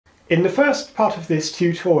In the first part of this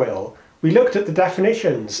tutorial, we looked at the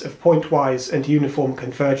definitions of pointwise and uniform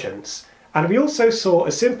convergence, and we also saw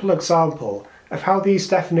a simple example of how these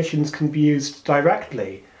definitions can be used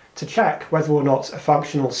directly to check whether or not a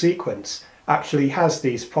functional sequence actually has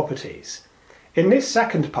these properties. In this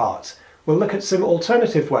second part, we'll look at some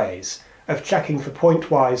alternative ways of checking for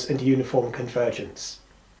pointwise and uniform convergence.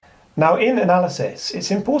 Now, in analysis,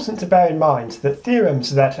 it's important to bear in mind that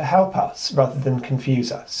theorems are there to help us rather than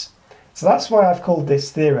confuse us. So that's why I've called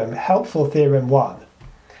this theorem Helpful Theorem 1.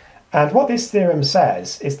 And what this theorem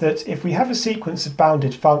says is that if we have a sequence of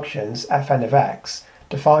bounded functions fn of x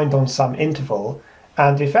defined on some interval,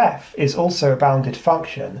 and if f is also a bounded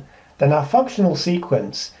function, then our functional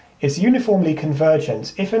sequence is uniformly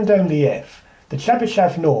convergent if and only if the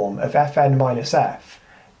Chebyshev norm of fn minus f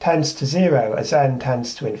tends to 0 as n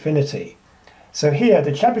tends to infinity. So here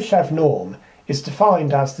the Chebyshev norm is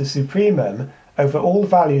defined as the supremum over all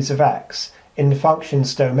values of x in the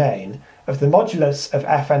function's domain of the modulus of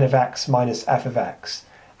fn of x minus f of x,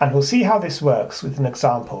 and we'll see how this works with an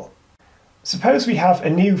example. Suppose we have a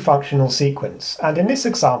new functional sequence, and in this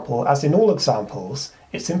example, as in all examples,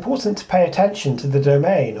 it's important to pay attention to the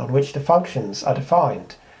domain on which the functions are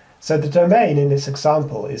defined. So the domain in this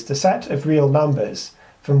example is the set of real numbers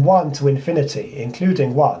from 1 to infinity,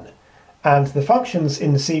 including 1, and the functions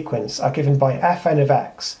in the sequence are given by fn of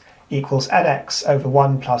x equals nx over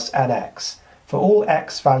 1 plus nx for all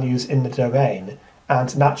x values in the domain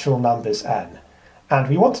and natural numbers n. And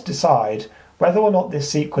we want to decide whether or not this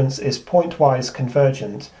sequence is pointwise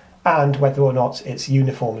convergent and whether or not it's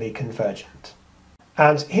uniformly convergent.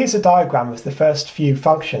 And here's a diagram of the first few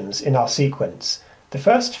functions in our sequence. The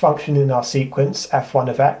first function in our sequence, f1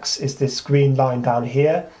 of x, is this green line down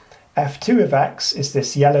here, f2 of x is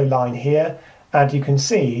this yellow line here, and you can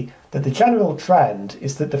see that the general trend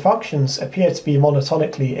is that the functions appear to be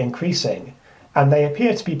monotonically increasing, and they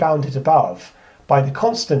appear to be bounded above by the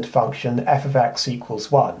constant function f of x equals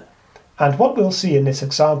 1. And what we'll see in this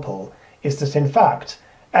example is that in fact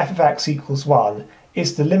f of x equals 1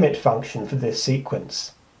 is the limit function for this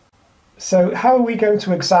sequence. So how are we going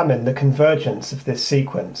to examine the convergence of this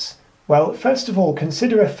sequence? Well, first of all,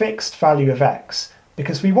 consider a fixed value of x,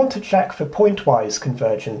 because we want to check for pointwise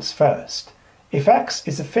convergence first. If x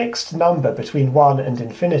is a fixed number between 1 and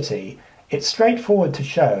infinity, it's straightforward to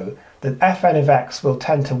show that fn of x will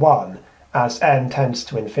tend to 1 as n tends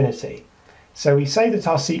to infinity. So we say that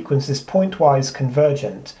our sequence is pointwise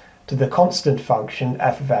convergent to the constant function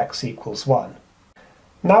f of x equals 1.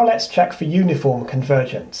 Now let's check for uniform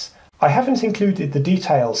convergence. I haven't included the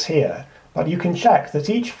details here, but you can check that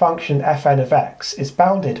each function fn of x is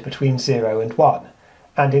bounded between 0 and 1,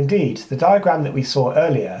 and indeed the diagram that we saw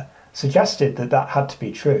earlier suggested that that had to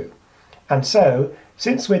be true. And so,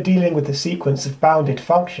 since we're dealing with a sequence of bounded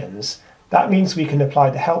functions, that means we can apply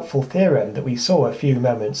the helpful theorem that we saw a few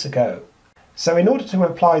moments ago. So in order to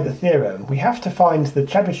apply the theorem, we have to find the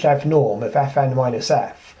Chebyshev norm of fn minus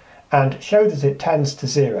f, and show that it tends to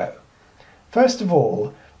 0. First of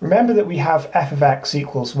all, remember that we have f of x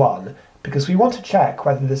equals 1 because we want to check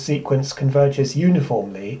whether the sequence converges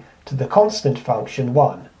uniformly to the constant function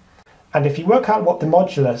 1. And if you work out what the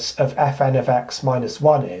modulus of fn of x minus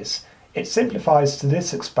 1 is, it simplifies to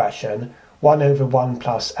this expression 1 over 1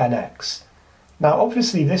 plus nx. Now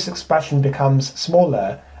obviously this expression becomes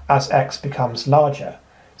smaller as x becomes larger,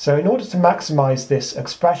 so in order to maximize this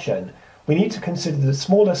expression, we need to consider the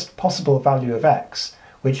smallest possible value of x,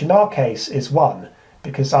 which in our case is 1,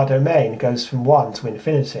 because our domain goes from 1 to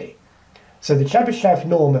infinity. So the Chebyshev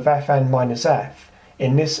norm of fn minus f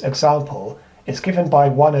in this example is given by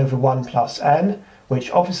 1 over 1 plus n,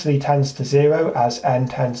 which obviously tends to 0 as n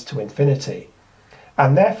tends to infinity.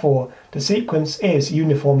 And therefore the sequence is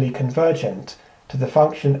uniformly convergent to the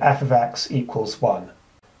function f of x equals 1.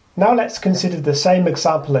 Now let's consider the same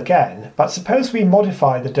example again, but suppose we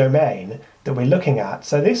modify the domain that we're looking at,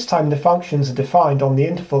 so this time the functions are defined on the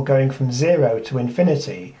interval going from 0 to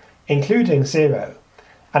infinity, including 0,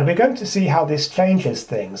 and we're going to see how this changes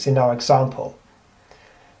things in our example.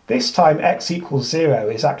 This time x equals 0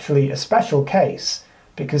 is actually a special case,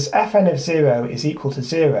 because fn of 0 is equal to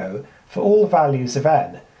 0 for all values of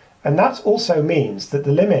n, and that also means that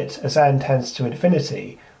the limit as n tends to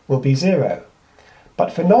infinity will be 0.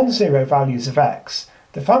 But for non-zero values of x,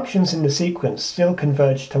 the functions in the sequence still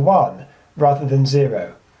converge to 1 rather than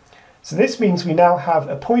 0. So this means we now have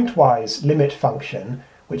a pointwise limit function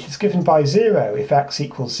which is given by 0 if x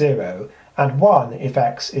equals 0 and 1 if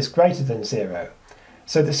x is greater than 0.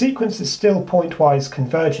 So the sequence is still pointwise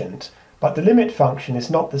convergent, but the limit function is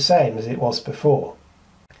not the same as it was before.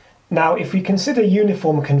 Now, if we consider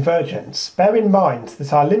uniform convergence, bear in mind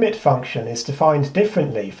that our limit function is defined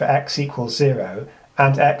differently for x equals 0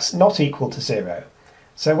 and x not equal to 0.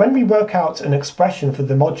 So when we work out an expression for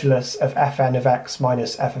the modulus of fn of x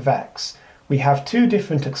minus f of x, we have two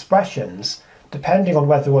different expressions depending on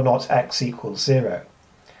whether or not x equals 0.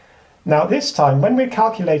 Now this time, when we're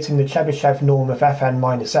calculating the Chebyshev norm of fn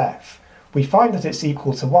minus f, we find that it's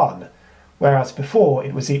equal to 1, whereas before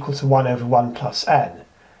it was equal to 1 over 1 plus n.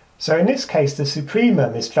 So in this case the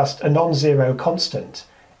supremum is just a non-zero constant.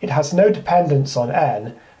 It has no dependence on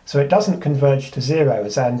n, so it doesn't converge to 0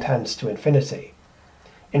 as n tends to infinity.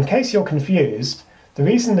 In case you're confused, the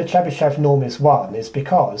reason the Chebyshev norm is 1 is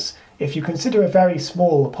because, if you consider a very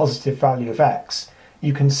small positive value of x,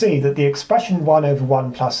 you can see that the expression 1 over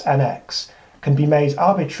 1 plus nx can be made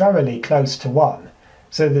arbitrarily close to 1,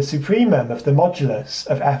 so the supremum of the modulus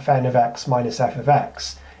of fn of x minus f of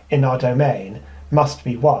x in our domain must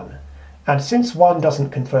be 1. And since 1 doesn't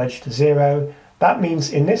converge to 0, that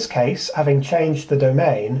means in this case, having changed the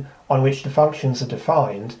domain on which the functions are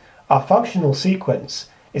defined, our functional sequence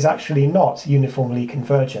is actually not uniformly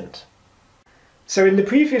convergent. So in the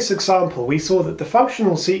previous example, we saw that the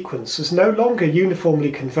functional sequence was no longer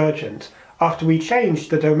uniformly convergent after we changed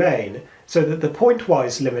the domain so that the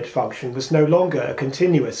pointwise limit function was no longer a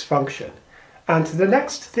continuous function. And the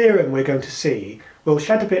next theorem we're going to see will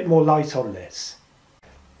shed a bit more light on this.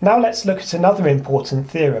 Now let's look at another important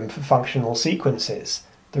theorem for functional sequences.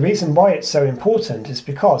 The reason why it's so important is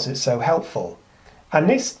because it's so helpful. And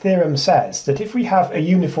this theorem says that if we have a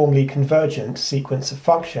uniformly convergent sequence of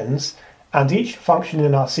functions, and each function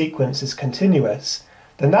in our sequence is continuous,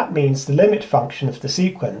 then that means the limit function of the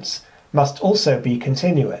sequence must also be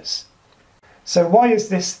continuous. So why is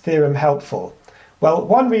this theorem helpful? Well,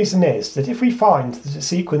 one reason is that if we find that a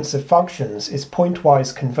sequence of functions is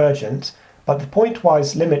pointwise convergent, but the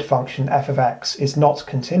pointwise limit function f of x is not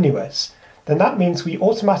continuous, then that means we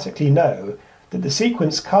automatically know that the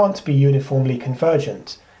sequence can't be uniformly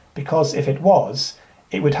convergent, because if it was,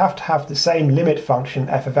 it would have to have the same limit function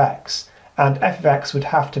f of x, and f of x would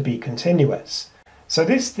have to be continuous. So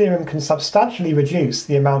this theorem can substantially reduce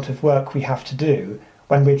the amount of work we have to do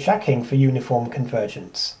when we're checking for uniform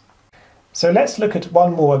convergence. So let's look at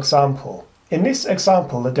one more example. In this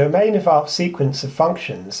example, the domain of our sequence of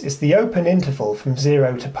functions is the open interval from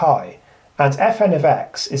 0 to pi, and fn of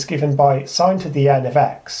x is given by sine to the n of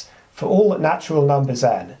x for all natural numbers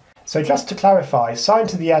n. So just to clarify, sine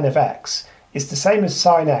to the n of x is the same as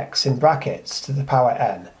sine x in brackets to the power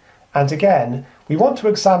n. And again, we want to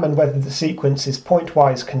examine whether the sequence is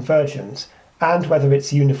pointwise convergent and whether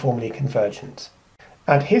it's uniformly convergent.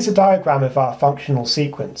 And here's a diagram of our functional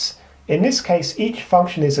sequence. In this case, each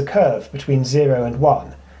function is a curve between 0 and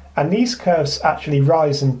 1, and these curves actually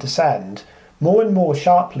rise and descend more and more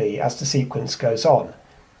sharply as the sequence goes on.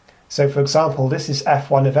 So for example, this is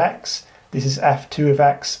f1 of x, this is f2 of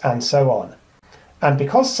x, and so on. And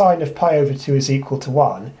because sine of pi over 2 is equal to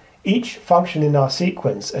 1, each function in our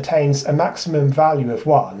sequence attains a maximum value of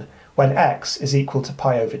 1 when x is equal to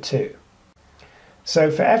pi over 2.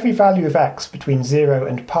 So for every value of x between 0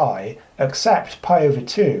 and pi, except pi over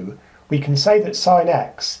 2, we can say that sine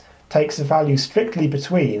x takes a value strictly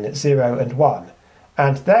between 0 and 1,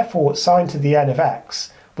 and therefore sine to the n of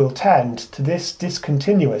x will tend to this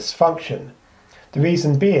discontinuous function. The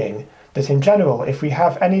reason being that in general, if we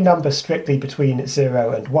have any number strictly between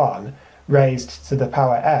 0 and 1 raised to the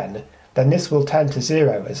power n, then this will tend to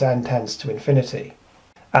 0 as n tends to infinity.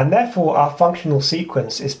 And therefore our functional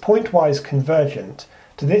sequence is pointwise convergent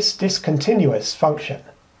to this discontinuous function.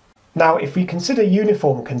 Now if we consider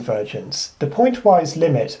uniform convergence, the pointwise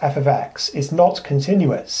limit f of x is not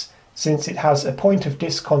continuous, since it has a point of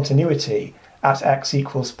discontinuity at x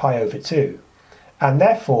equals pi over 2. And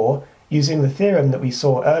therefore, using the theorem that we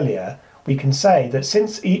saw earlier, we can say that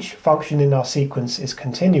since each function in our sequence is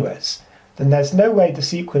continuous, then there's no way the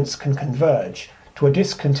sequence can converge to a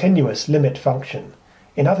discontinuous limit function.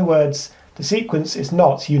 In other words, the sequence is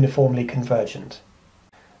not uniformly convergent.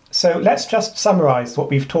 So let's just summarize what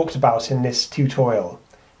we've talked about in this tutorial.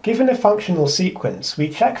 Given a functional sequence, we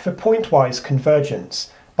check for pointwise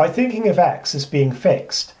convergence by thinking of x as being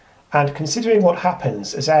fixed and considering what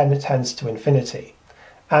happens as n tends to infinity.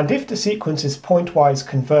 And if the sequence is pointwise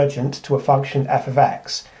convergent to a function f of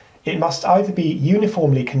x, it must either be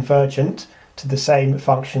uniformly convergent to the same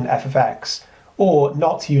function f of x, or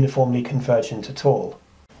not uniformly convergent at all.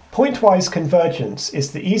 Pointwise convergence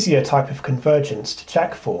is the easier type of convergence to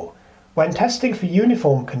check for. When testing for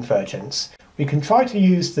uniform convergence, we can try to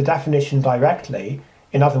use the definition directly,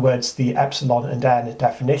 in other words the epsilon and n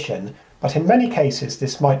definition, but in many cases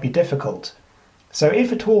this might be difficult. So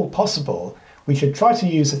if at all possible, we should try to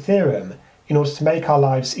use a theorem in order to make our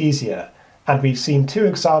lives easier, and we've seen 2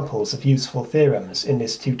 examples of useful theorems in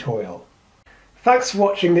this tutorial. Thanks for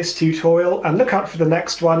watching this tutorial, and look out for the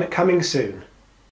next one coming soon.